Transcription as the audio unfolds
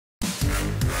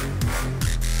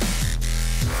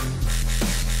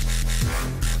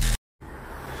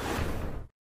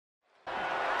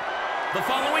The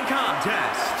following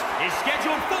contest is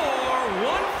scheduled for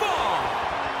one fall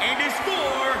and is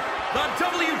for the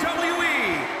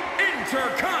WWE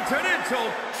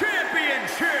Intercontinental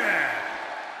Championship.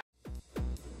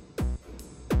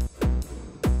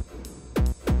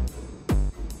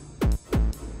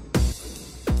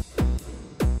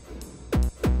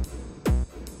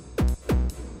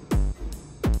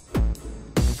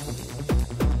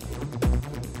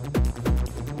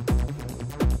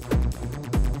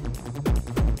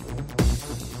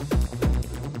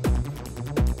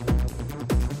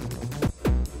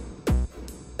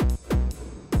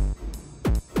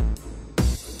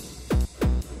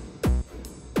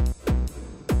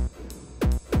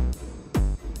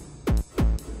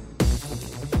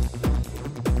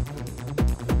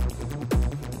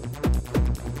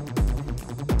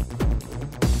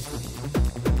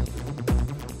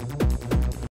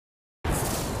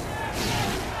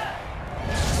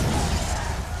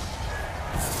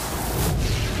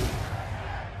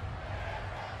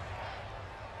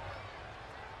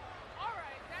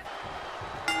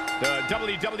 The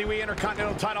WWE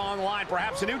Intercontinental title on the line.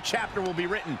 Perhaps a new chapter will be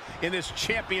written in this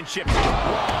championship's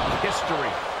long history.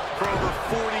 For over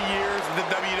 40 years, the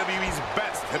WWE's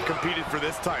best have competed for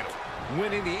this title.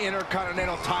 Winning the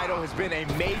Intercontinental title has been a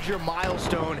major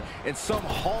milestone in some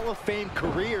Hall of Fame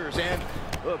careers, and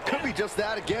could be just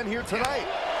that again here tonight.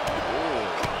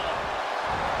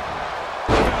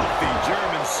 Filthy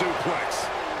German suplex.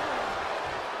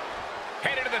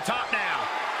 Headed to the top now.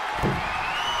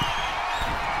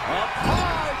 Up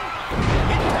high.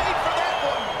 He paid for that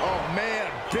one. Oh,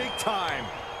 man, big time.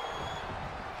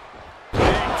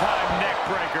 Big time neck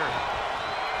breaker.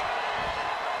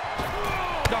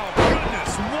 Oh,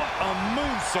 goodness, what a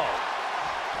moonsault.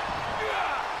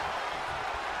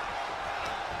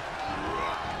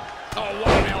 Oh,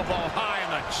 what an elbow high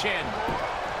on the chin.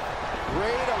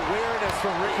 Great awareness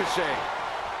from Ricochet.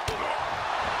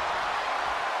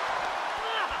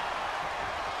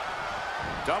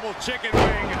 Double chicken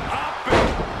wing up.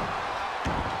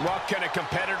 What can a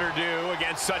competitor do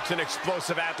against such an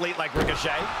explosive athlete like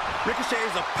Ricochet? Ricochet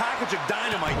is a package of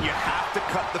dynamite. You have to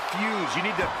cut the fuse. You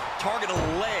need to target a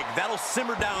leg. That'll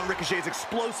simmer down Ricochet's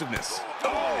explosiveness.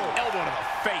 Oh, elbow to the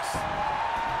face.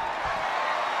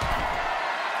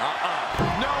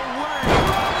 No way.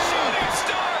 Shooting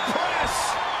star press.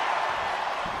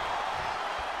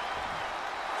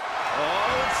 Oh,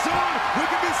 and soon we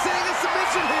could be seeing a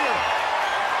submission here.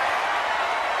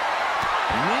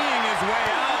 Kneeing his way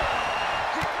out.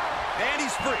 And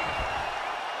he's free.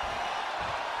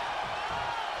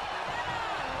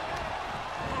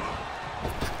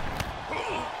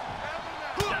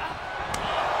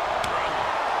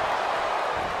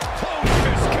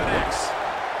 Fist connects.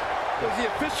 Does the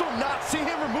official not see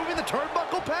him removing the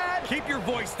turnbuckle pad? Keep your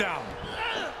voice down.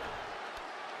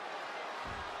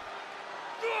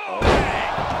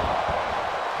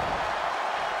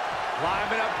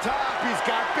 Climbing up top, he's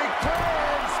got big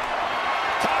plans.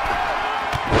 Top rope.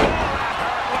 Oh, that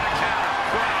hurt. What a counter.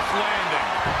 Crash landing.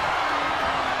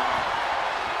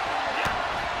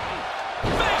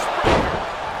 Face breaker.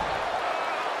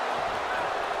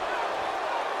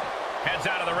 Heads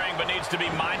out of the ring, but needs to be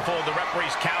mindful of the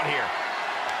referee's count here.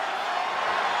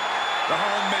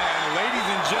 Oh, man, ladies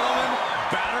and gentlemen,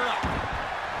 batter up.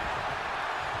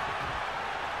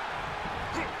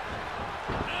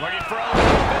 Looking for a little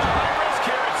bit of high risk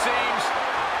here, it seems.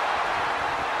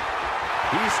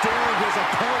 He's staring his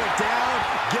opponent down,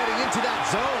 getting into that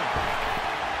zone.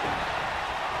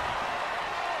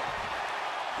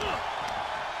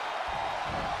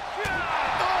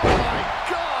 Oh, my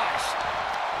gosh.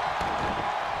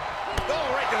 Oh,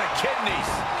 right to the kidneys.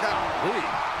 Golly.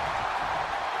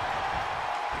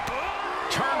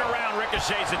 Turned around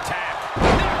Ricochet's attack.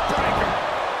 Neckbreaker.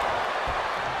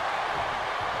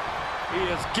 He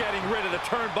is getting rid of the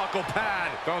turnbuckle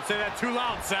pad. Don't say that too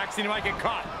loud, Saxon. You might get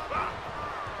caught.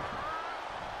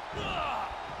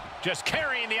 Just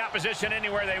carrying the opposition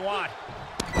anywhere they want.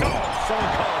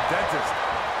 Someone call a dentist.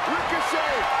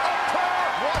 Ricochet up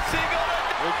top. What's he gonna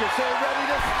do? Ricochet ready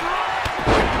to strike.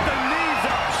 Get the knees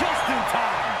up just in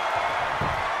time.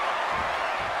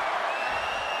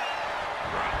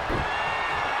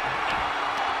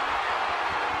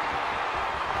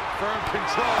 Firm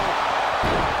control.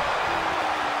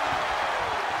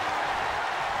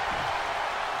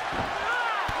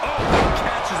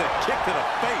 Catches a kick to the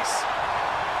face.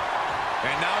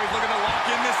 And now he's looking to lock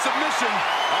in this submission.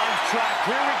 Arms track.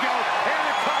 Here we go. And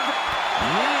it comes.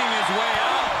 Kneeing his way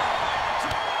out.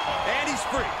 And he's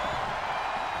free.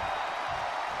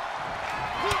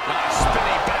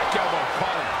 Spinning back elbow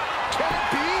caught him. Can it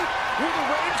be? Will the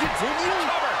reign continue?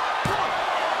 Cover.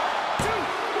 1, 2.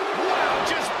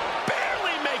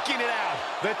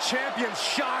 champion's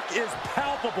shock is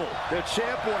palpable. The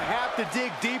champ will have to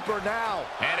dig deeper now.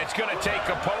 And it's going to take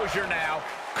composure now.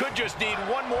 Could just need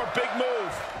one more big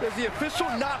move. Does the official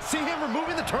not see him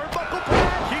removing the turnbuckle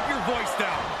pad? Keep your voice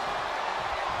down.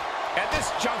 At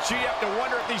this juncture, you have to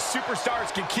wonder if these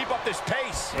superstars can keep up this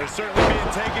pace. They're certainly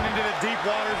being taken into the deep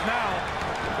waters now.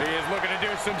 He is looking to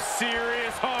do some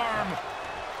serious harm.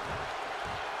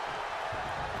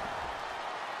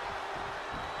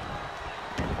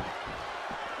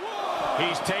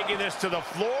 He's taking this to the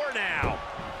floor now.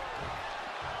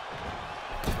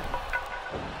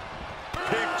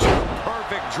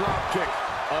 Picture-perfect drop kick.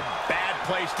 A bad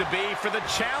place to be for the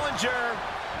challenger.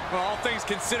 Well, all things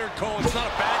considered, Cole, it's not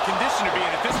a bad condition to be in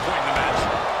at this point in the match.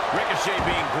 Ricochet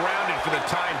being grounded for the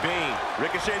time being.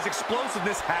 Ricochet's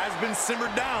explosiveness has been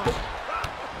simmered down.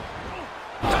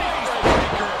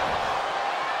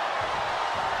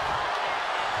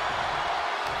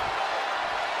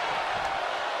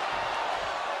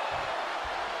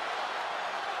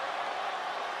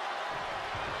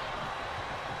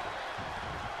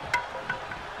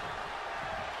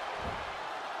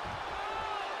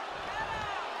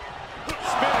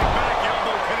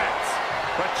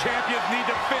 Champions need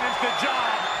to finish the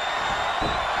job.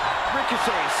 Ricochet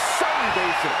is so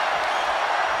evasive.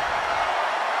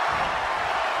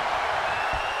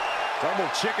 Double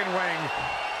chicken wing.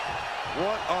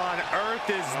 What on earth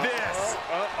is this?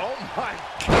 Oh my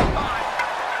God.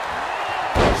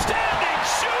 Standing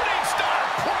shooting star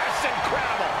press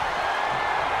incredible.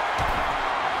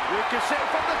 Ricochet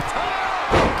from the top.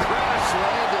 Crash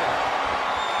landing.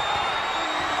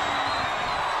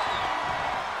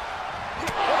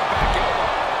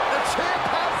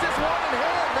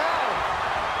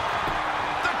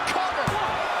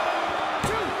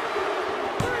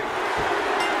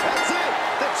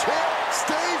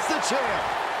 Champ.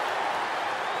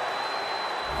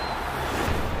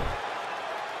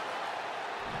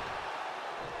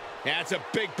 Yeah, it's a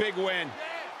big, big win.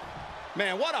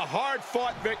 Man, what a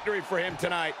hard-fought victory for him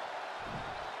tonight.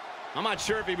 I'm not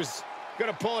sure if he was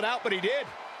going to pull it out, but he did.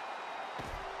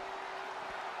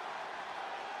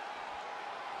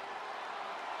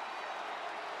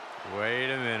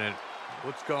 Wait a minute.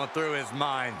 What's going through his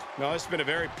mind? No, it's been a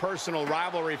very personal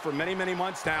rivalry for many, many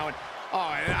months now.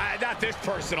 And not this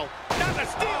personal. Not the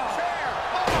steel chair.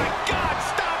 Oh, my God.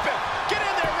 Stop.